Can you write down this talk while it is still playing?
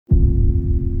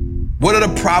What are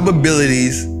the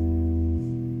probabilities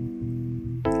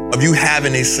of you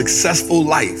having a successful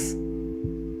life?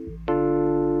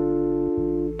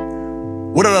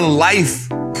 What are the life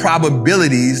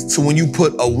probabilities to when you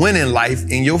put a winning life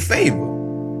in your favor?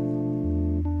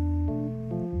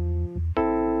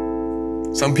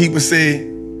 Some people say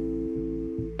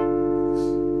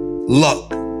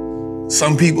luck.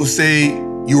 Some people say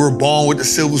you were born with a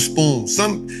silver spoon.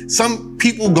 Some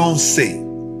people gonna say.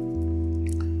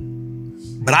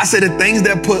 But I say the things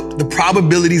that put the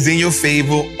probabilities in your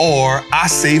favor are, I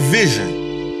say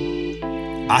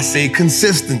vision. I say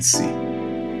consistency.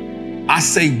 I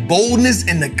say boldness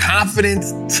and the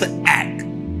confidence to act.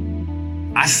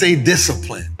 I say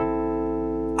discipline.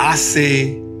 I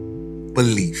say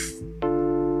belief.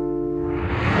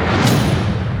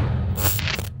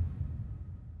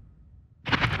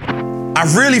 I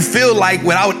really feel like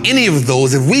without any of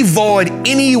those, if we void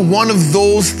any one of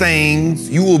those things,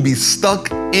 you will be stuck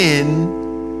in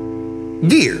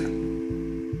gear.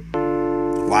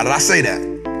 Why did I say that?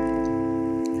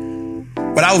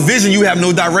 Without vision, you have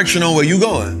no direction on where you're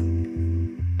going.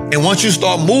 And once you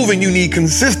start moving, you need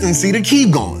consistency to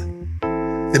keep going.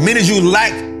 The minute you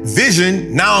lack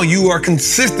vision, now you are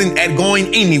consistent at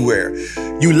going anywhere.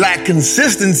 You lack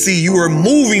consistency, you are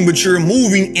moving, but you're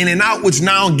moving in and out, which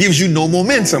now gives you no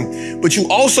momentum. But you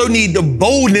also need the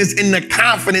boldness and the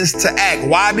confidence to act.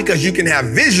 Why? Because you can have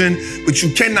vision, but you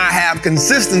cannot have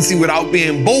consistency without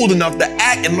being bold enough to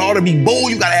act. And in order to be bold,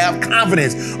 you gotta have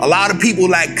confidence. A lot of people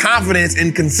lack confidence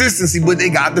and consistency, but they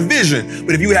got the vision.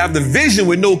 But if you have the vision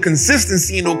with no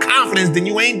consistency and no confidence, then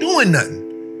you ain't doing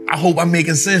nothing. I hope I'm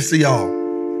making sense to y'all.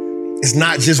 It's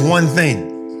not just one thing.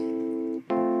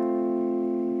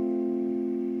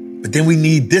 But then we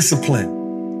need discipline.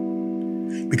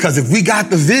 Because if we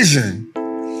got the vision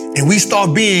and we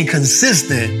start being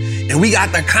consistent and we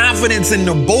got the confidence and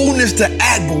the boldness to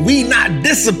act, but we not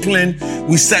disciplined,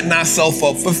 we setting ourselves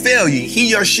up for failure.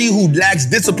 He or she who lacks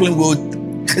discipline will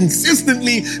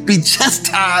consistently be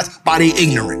chastised by their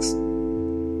ignorance.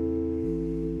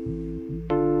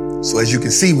 So as you can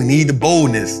see, we need the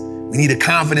boldness. We need the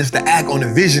confidence to act on the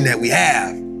vision that we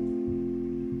have.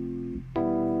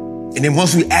 And then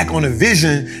once we act on the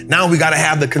vision, now we got to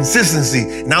have the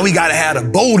consistency. Now we got to have the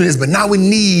boldness, but now we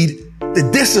need the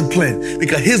discipline.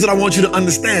 Because here's what I want you to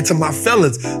understand to my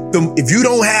fellas. If you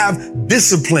don't have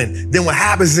discipline, then what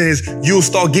happens is you'll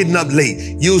start getting up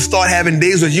late. You'll start having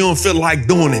days where you don't feel like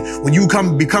doing it. When you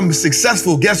become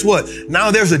successful, guess what? Now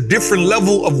there's a different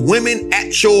level of women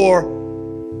at your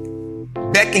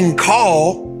beck and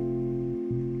call.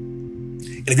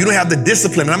 And if you don't have the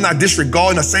discipline, and I'm not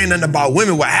disregarding or saying nothing about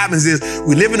women, what happens is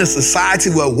we live in a society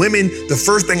where women, the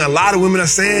first thing a lot of women are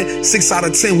saying, 6 out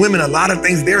of 10 women, a lot of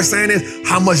things they're saying is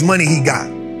how much money he got.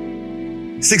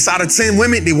 6 out of 10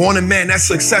 women, they want a man that's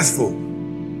successful.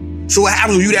 So what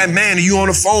happens when you that man and you on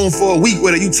the phone for a week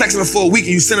with her, you texting her for a week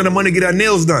and you send her the money to get her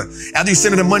nails done. After you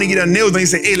send her the money to get her nails done, you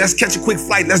say, hey, let's catch a quick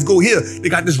flight. Let's go here. They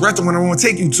got this restaurant I want to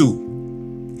take you to.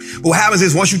 But what happens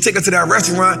is once you take her to that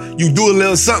restaurant, you do a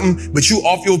little something, but you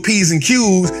off your P's and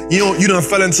Q's, you done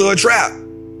fell into a trap.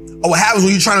 Or what happens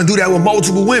when you trying to do that with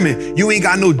multiple women? You ain't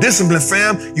got no discipline,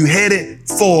 fam. You headed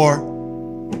for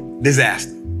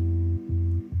disaster.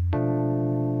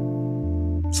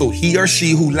 So he or she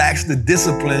who lacks the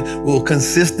discipline will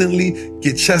consistently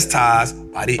get chastised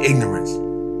by their ignorance.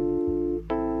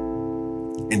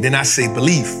 And then I say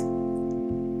belief.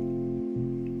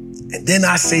 And then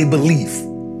I say belief.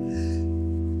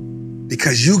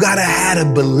 Because you gotta have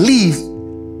a belief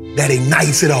that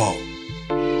ignites it all.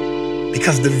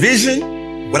 Because the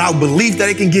vision without belief that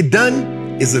it can get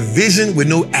done is a vision with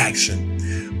no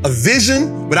action. A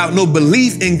vision without no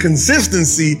belief in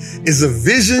consistency is a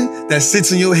vision that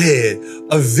sits in your head.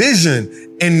 A vision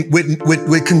and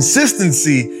with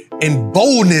consistency and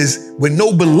boldness with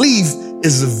no belief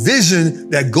is a vision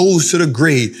that goes to the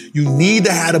grave. You need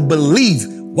to have a belief.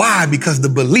 Why? Because the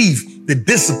belief, the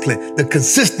discipline, the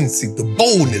consistency, the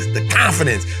boldness, the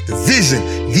confidence, the vision,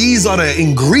 these are the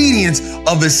ingredients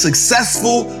of a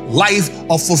successful life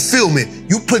of fulfillment.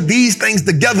 You put these things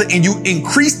together and you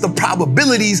increase the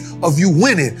probabilities of you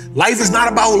winning. Life is not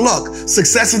about luck.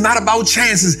 Success is not about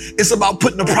chances. It's about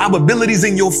putting the probabilities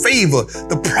in your favor.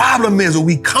 The problem is when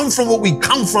we come from what we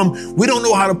come from, we don't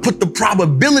know how to put the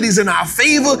probabilities in our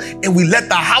favor, and we let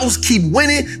the house keep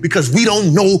winning because we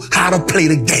don't know how to play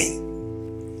the game.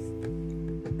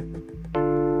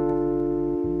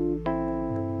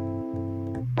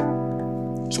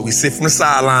 So we sit from the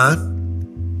sideline,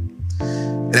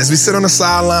 and as we sit on the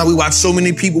sideline, we watch so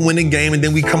many people win the game, and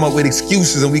then we come up with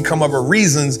excuses and we come up with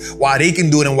reasons why they can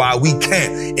do it and why we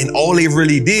can't. And all they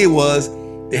really did was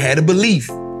They had a belief.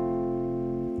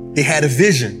 They had a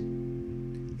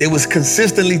vision. They was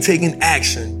consistently taking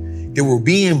action. They were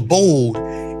being bold,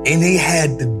 and they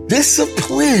had the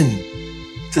discipline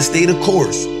to stay the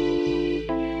course.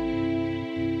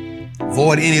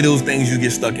 Avoid any of those things you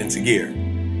get stuck into gear.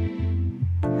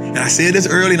 And I said this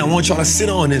early, and I want y'all to sit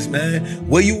on this, man.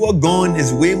 Where you are going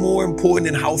is way more important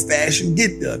than how fast you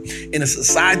get there. In a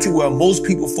society where most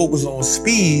people focus on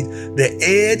speed, the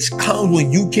edge comes when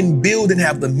you can build and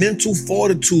have the mental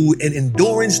fortitude and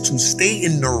endurance to stay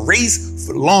in the race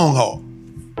for the long haul.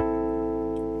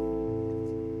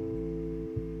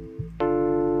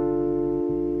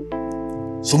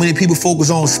 So many people focus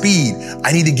on speed.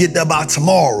 I need to get there by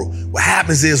tomorrow. What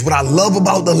happens is, what I love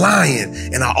about the lion,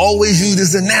 and I always use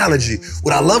this analogy,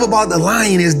 what I love about the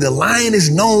lion is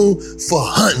known for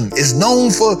hunting. It's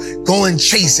known for going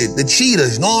chase it. The cheetah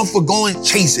is known for going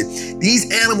chase it.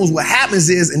 These animals, what happens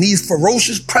is, and these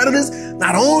ferocious predators,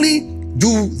 not only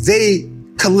do they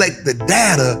collect the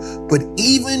data, but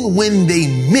even when they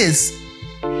miss,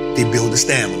 they build the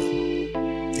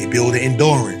stamina. They build the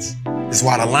endurance. That's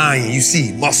why the lion, you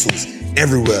see muscles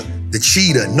everywhere. The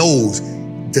cheetah knows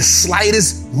the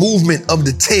slightest movement of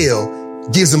the tail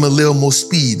gives him a little more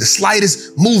speed. The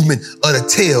slightest movement of the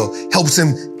tail helps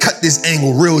him cut this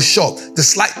angle real sharp.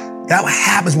 That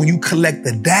happens when you collect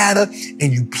the data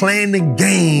and you plan the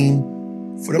game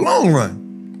for the long run.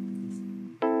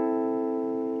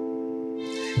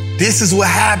 This is what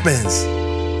happens.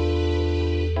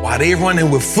 While they're running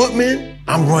with footmen,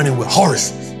 I'm running with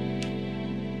horses.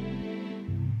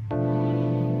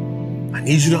 I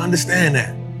need you to understand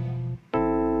that.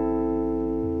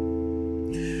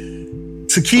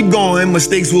 To keep going,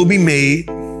 mistakes will be made.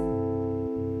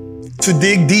 To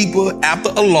dig deeper after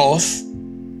a loss.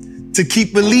 To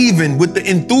keep believing with the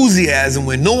enthusiasm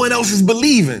when no one else is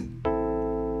believing.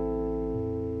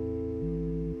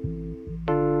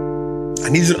 I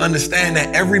need you to understand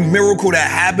that every miracle that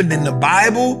happened in the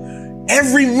Bible,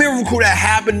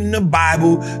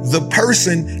 the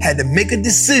person had to make a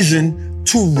decision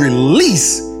to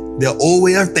release their old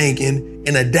way of thinking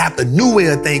and adapt a new way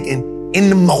of thinking in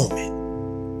the moment.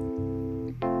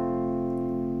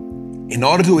 In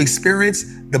order to experience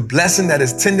the blessing that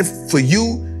is tended for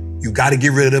you, you got to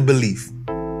get rid of the belief.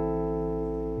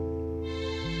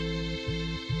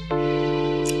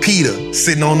 Peter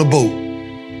sitting on the boat.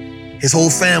 His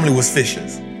whole family was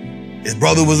fishers. His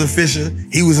brother was a fisher.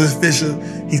 He was a fisher.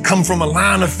 He come from a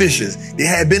line of fishers. They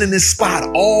had been in this spot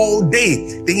all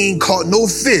day. They ain't caught no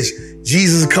fish.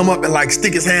 Jesus come up and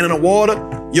stick his hand in the water.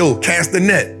 Yo, cast the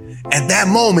net. At that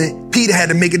moment, Peter had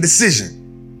to make a decision.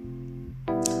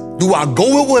 Do I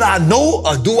go with what I know,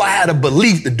 or do I have a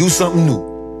belief to do something new?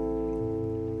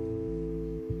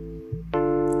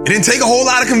 It didn't take a whole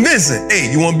lot of convincing.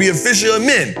 Hey, you want to be a fisher of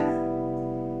men?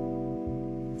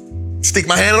 Stick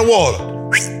my hand in the water.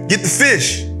 Get the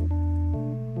fish.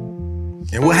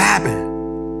 And what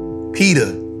happened? Peter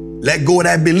let go of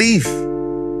that belief.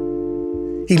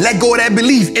 He let go of that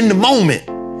belief in the moment.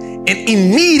 And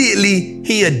immediately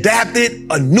he adapted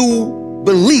a new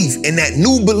belief. And that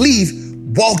new belief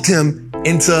walked him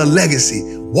into a legacy,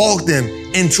 walked him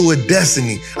into a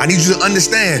destiny. I need you to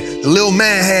understand, the little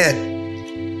man had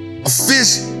a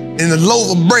fish and a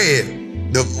loaf of bread.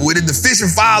 The fish and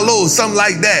 5 loaves, something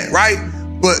like that, right?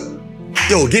 But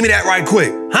yo, give me that right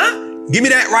quick. Huh? Give me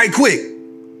that right quick.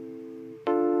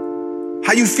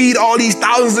 How you feed all these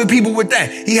thousands of people with that?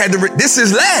 He had this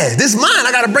is last. This is mine.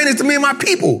 I got to bring this to me and my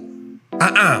people.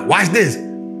 Watch this.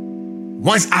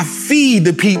 Once I feed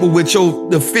the people with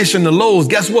the fish and the loaves,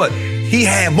 guess what? He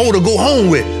had more to go home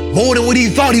with, more than what he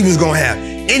thought he was going to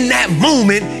have. In that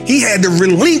moment, he had to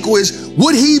relinquish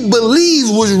what he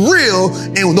believed was real,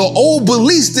 and the old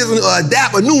beliefs didn't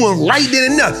adapt a new one right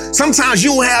then and there. Sometimes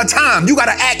you don't have time. You got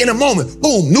to act in a moment.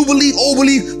 Boom, new belief, old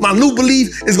belief. My new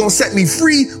belief is going to set me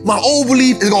free. My old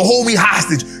belief is going to hold me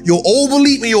hostage. Your old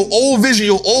belief and your old vision,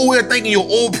 your old way of thinking, your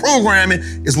old programming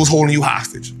is what's holding you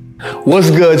hostage. What's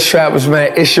good, trappers,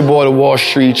 man? It's your boy, the Wall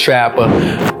Street Trapper.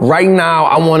 Right now,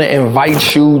 I want to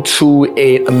invite you to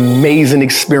an amazing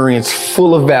experience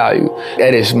full of value.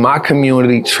 That is my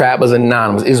community, Trappers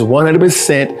Anonymous. It's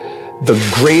 100%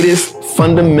 the greatest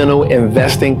fundamental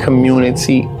investing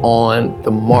community on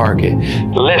the market.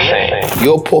 Listen,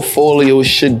 your portfolio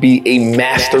should be a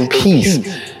masterpiece.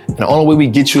 And the only way we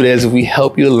get you there is if we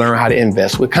help you to learn how to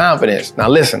invest with confidence. Now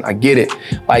listen, I get it.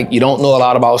 Like, you don't know a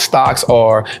lot about stocks,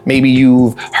 or maybe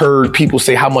you've heard people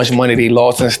say how much money they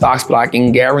lost in stocks, but I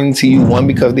can guarantee you, one,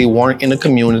 because they weren't in the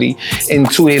community,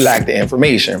 and two, they lack the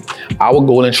information. Our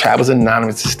goal in Trappers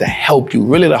Anonymous is to help you,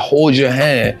 really to hold your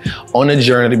hand on the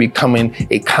journey to becoming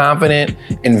a confident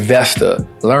investor,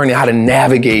 learning how to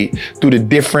navigate through the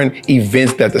different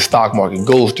events that the stock market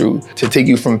goes through to take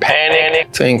you from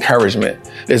panic to encouragement.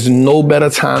 There's no better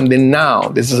time than now.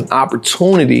 This is an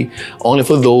opportunity only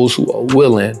for those who are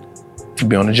willing to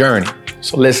be on the journey.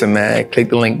 So listen, man, click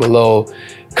the link below.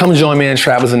 Come join me in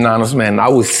Trappers Anonymous, man. I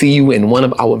will see you in one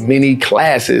of our many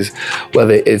classes,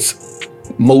 whether it's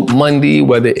Moat Monday,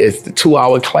 whether it's the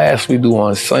 2-hour class we do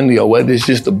on Sunday, or whether it's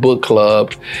just a book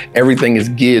club. Everything is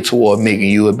geared toward making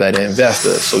you a better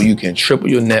investor so you can triple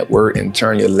your net worth and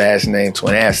turn your last name to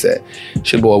an asset.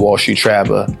 It's your boy, Wall Street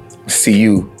Trapper. See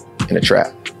you in the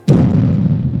trap.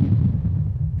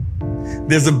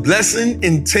 There's a blessing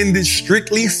intended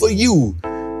strictly for you,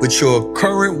 but your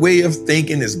current way of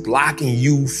thinking is blocking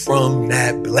you from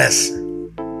that blessing.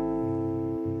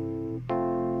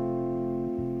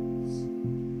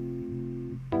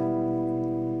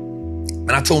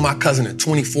 And I told my cousin in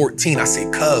 2014, I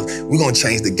said, cuz, we're gonna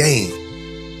change the game.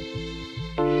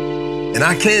 And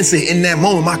I can say in that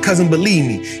moment, my cousin believed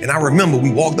me. And I remember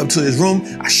we walked up to his room,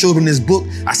 I showed him this book.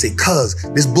 I said, cuz,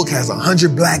 this book has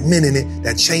 100 black men in it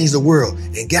that changed the world.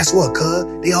 And guess what, cuz?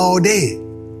 They all dead.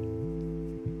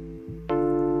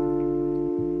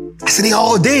 I said, they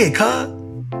all dead, cuz.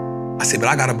 I said, but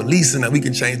I gotta believe something that we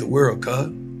can change the world,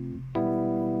 cuz.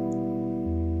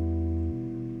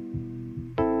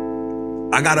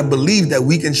 I gotta believe that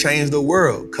we can change the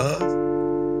world, cuz.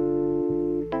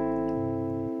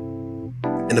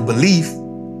 And the belief,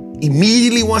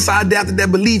 immediately once I adapted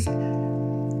that belief,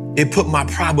 it put my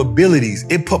probabilities,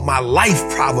 it put my life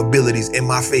probabilities in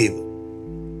my favor.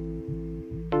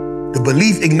 The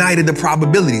belief ignited the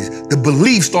probabilities. The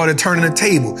belief started turning the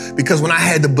table, because when I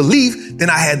had the belief, then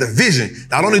I had the vision.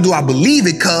 Not only do I believe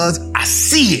it, cuz, I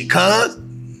see it, cuz.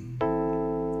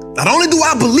 Not only do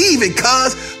I believe it,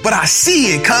 cuz, but I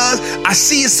see it, cuz. I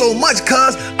see it so much,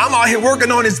 cuz. I'm out here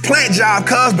working on this plant job,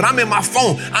 cuz, but I'm in my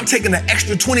phone. I'm taking an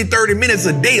extra 20, 30 minutes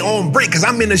a day on break, cuz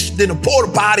I'm in the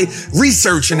porta potty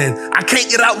researching, and I can't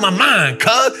get out my mind,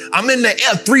 cuz. I'm in the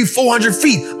air 300-400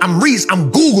 feet. I'm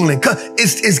Googling, cuz.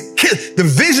 The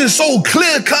vision's so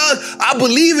clear, cuz. I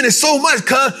believe in it so much,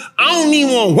 cuz. I don't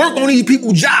even want to work on these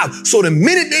people's jobs. So the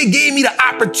minute they gave me the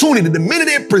opportunity, the minute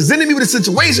they presented me with a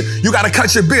situation, you got to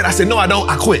cut your bid. I said, no, I don't.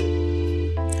 I quit.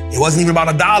 It wasn't even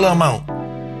about a dollar amount.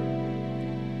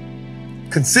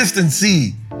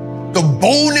 Consistency. The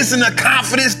boldness and the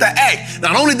confidence to act.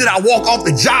 Not only did I walk off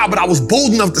the job, but I was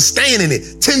bold enough to stand in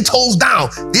it, 10 toes down.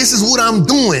 This is what I'm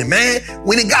doing, man.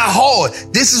 When it got hard,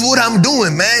 this is what I'm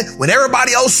doing, man. When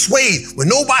everybody else swayed, when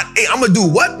nobody, hey, I'm gonna do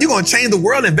what? You're gonna change the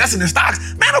world, investing in stocks?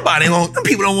 Man, them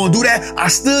people don't wanna do that. I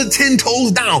stood 10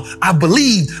 toes down. I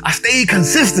believed. I stayed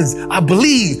consistent. I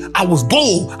believed. I was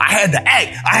bold. I had to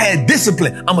act. I had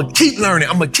discipline. I'm gonna keep learning.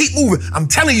 I'm gonna keep moving. I'm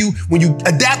telling you, when you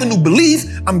adapt a new belief,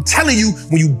 I'm telling you,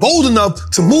 when you bold enough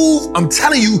to move, I'm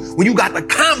telling you, when you got the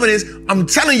confidence, I'm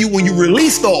telling you, when you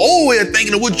release the old way of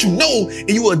thinking of what you know and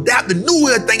you adapt the new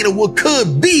way of thinking of what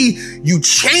could be, you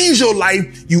change your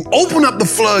life, you open up the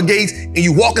floodgates, and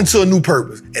you walk into a new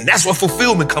purpose. And that's where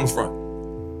fulfillment comes from.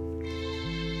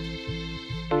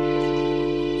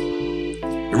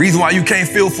 The reason why you can't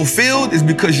feel fulfilled is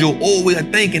because your old way of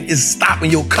thinking is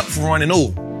stopping your cup from running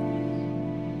over.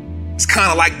 It's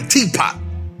kind of like the teapot.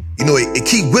 You know, it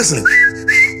keep whistling.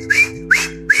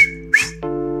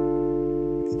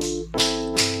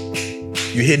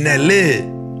 You're hitting that lid.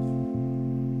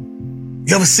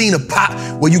 You ever seen a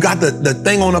pot where you got the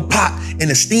thing on a pot and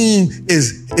the steam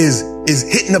is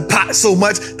hitting the pot so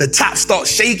much the top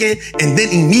starts shaking, and then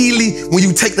immediately when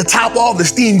you take the top off, the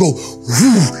steam go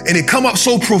whoo, and it come up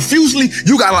so profusely,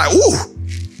 you got like, ooh.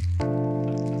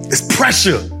 It's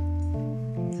pressure.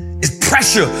 It's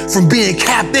pressure from being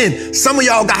capped in. Some of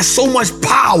y'all got so much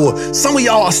power. Some of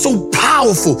y'all are so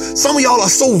powerful. Some of y'all are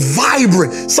so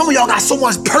vibrant. Some of y'all got so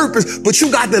much purpose, but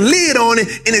you got the lid on it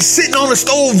and it's sitting on the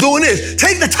stove doing this.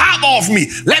 Take the top off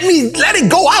me. Let it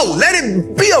go out. Let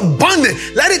it be abundant.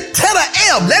 Let it tell the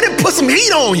air. Let it put some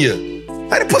heat on you.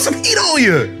 Let it put some heat on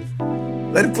you.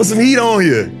 Let it put some heat on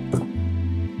you.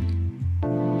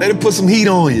 Let it put some heat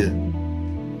on you.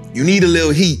 You need a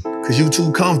little heat because you're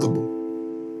too comfortable.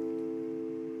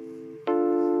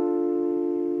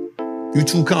 You're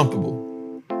too comfortable.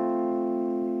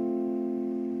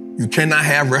 You cannot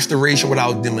have restoration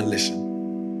without demolition.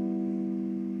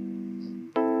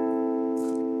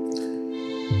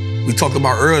 We talked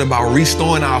about earlier about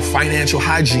restoring our financial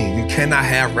hygiene. You cannot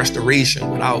have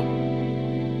restoration without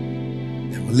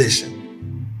demolition.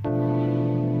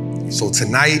 So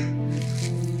tonight,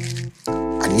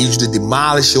 I need you to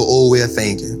demolish your old way of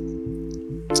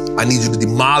thinking. I need you to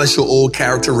demolish your old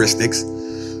characteristics.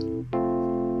 And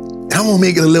I want to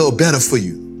make it a little better for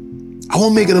you. I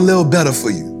want to make it a little better for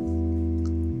you.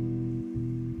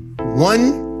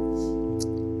 One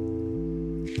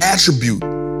attribute,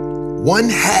 one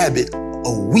habit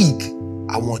a week,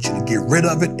 I want you to get rid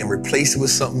of it and replace it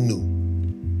with something new.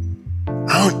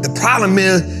 The problem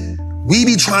is, we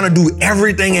be trying to do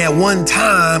everything at one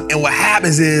time, and what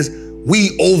happens is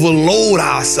we overload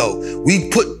ourselves.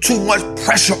 We put too much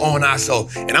pressure on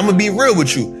ourselves. And I'm gonna be real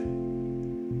with you.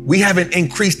 We haven't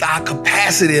increased our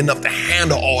capacity enough to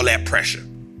handle all that pressure.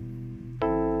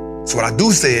 So what I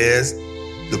do say is,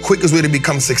 the quickest way to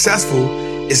become successful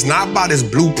is not by this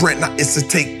blueprint, it's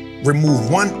to remove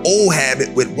one old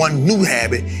habit with one new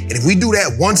habit. And if we do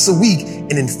that once a week,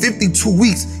 and in 52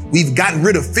 weeks, we've gotten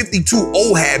rid of 52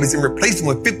 old habits and replaced them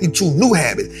with 52 new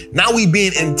habits. Now we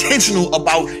being intentional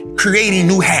about creating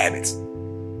new habits.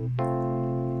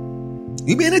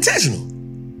 We being intentional.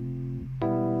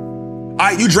 All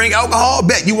right, you drink alcohol?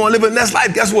 Bet you want to live a nice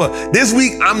life. Guess what? This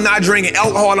week, I'm not drinking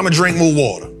alcohol. I'm going to drink more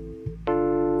water.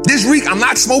 This week, I'm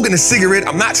not smoking a cigarette.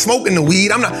 I'm not smoking the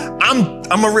weed. I'm going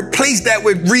to replace that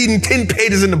with reading 10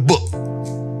 pages in the book.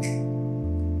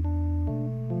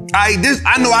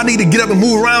 I know I need to get up and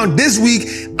move around. This week,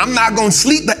 I'm not going to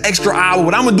sleep the extra hour.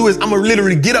 What I'm going to do is I'm going to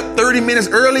literally get up 30 minutes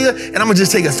earlier and I'm going to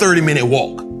just take a 30-minute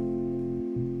walk.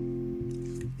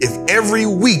 If every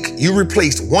week you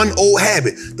replace one old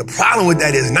habit, the problem with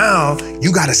that is now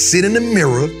you got to sit in the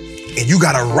mirror and you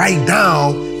got to write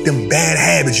down them bad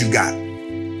habits you got.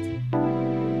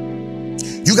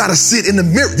 You got to sit in the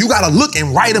mirror. You got to look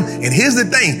and write them. And here's the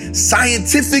thing.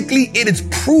 Scientifically, it is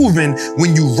proven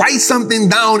when you write something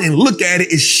down and look at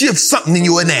it, it shifts something in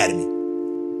your anatomy.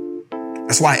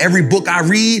 That's why every book I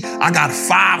read, I got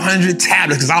 500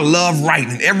 tablets because I love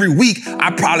writing. Every week,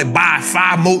 I probably buy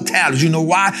 5 more tablets. You know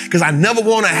why? Because I never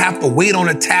want to have to wait on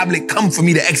a tablet come for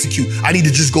me to execute. I need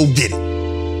to just go get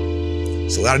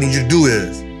it. So what I need you to do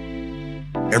is,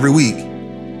 every week,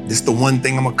 this is the one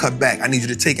thing I'm going to cut back. I need you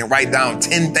to take and write down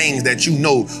 10 things that you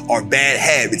know are bad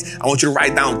habits. I want you to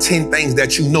write down 10 things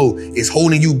that you know is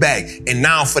holding you back. And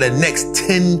now for the next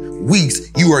 10 weeks,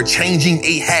 you are changing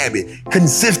a habit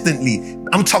consistently.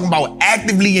 I'm talking about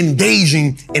actively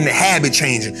engaging in the habit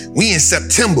changing. We in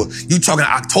September. You talking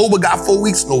October got 4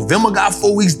 weeks, November got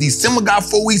 4 weeks, December got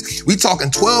 4 weeks. We talking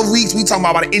 12 weeks. We talking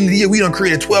about by the end of the year, we done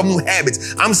created 12 new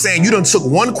habits. I'm saying you done took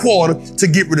 1 quarter to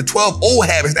get rid of 12 old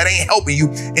habits that ain't helping you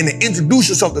and to introduce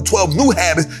yourself to 12 new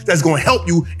habits that's going to help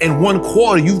you. In 1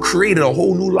 quarter, you've created a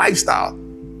whole new lifestyle.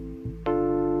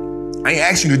 I ain't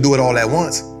asking you to do it all at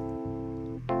once.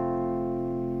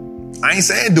 I ain't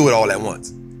saying do it all at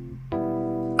once.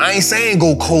 I ain't saying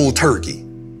go cold turkey.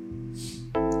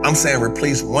 I'm saying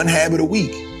replace 1 habit a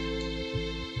week.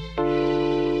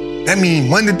 That means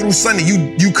Monday through Sunday,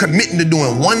 you committing to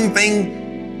doing 1 thing.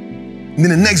 And then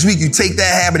the next week, you take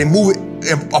that habit and move it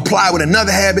and apply it with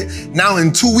another habit. Now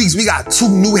in 2 weeks, we got 2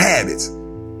 new habits.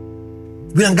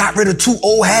 We done got rid of 2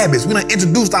 old habits. We done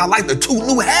introduced our life to 2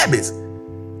 new habits.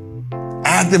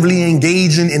 Actively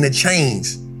engaging in the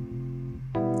change.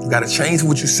 You got to change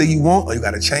what you say you want, or you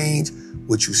got to change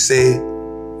what you said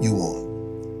you want.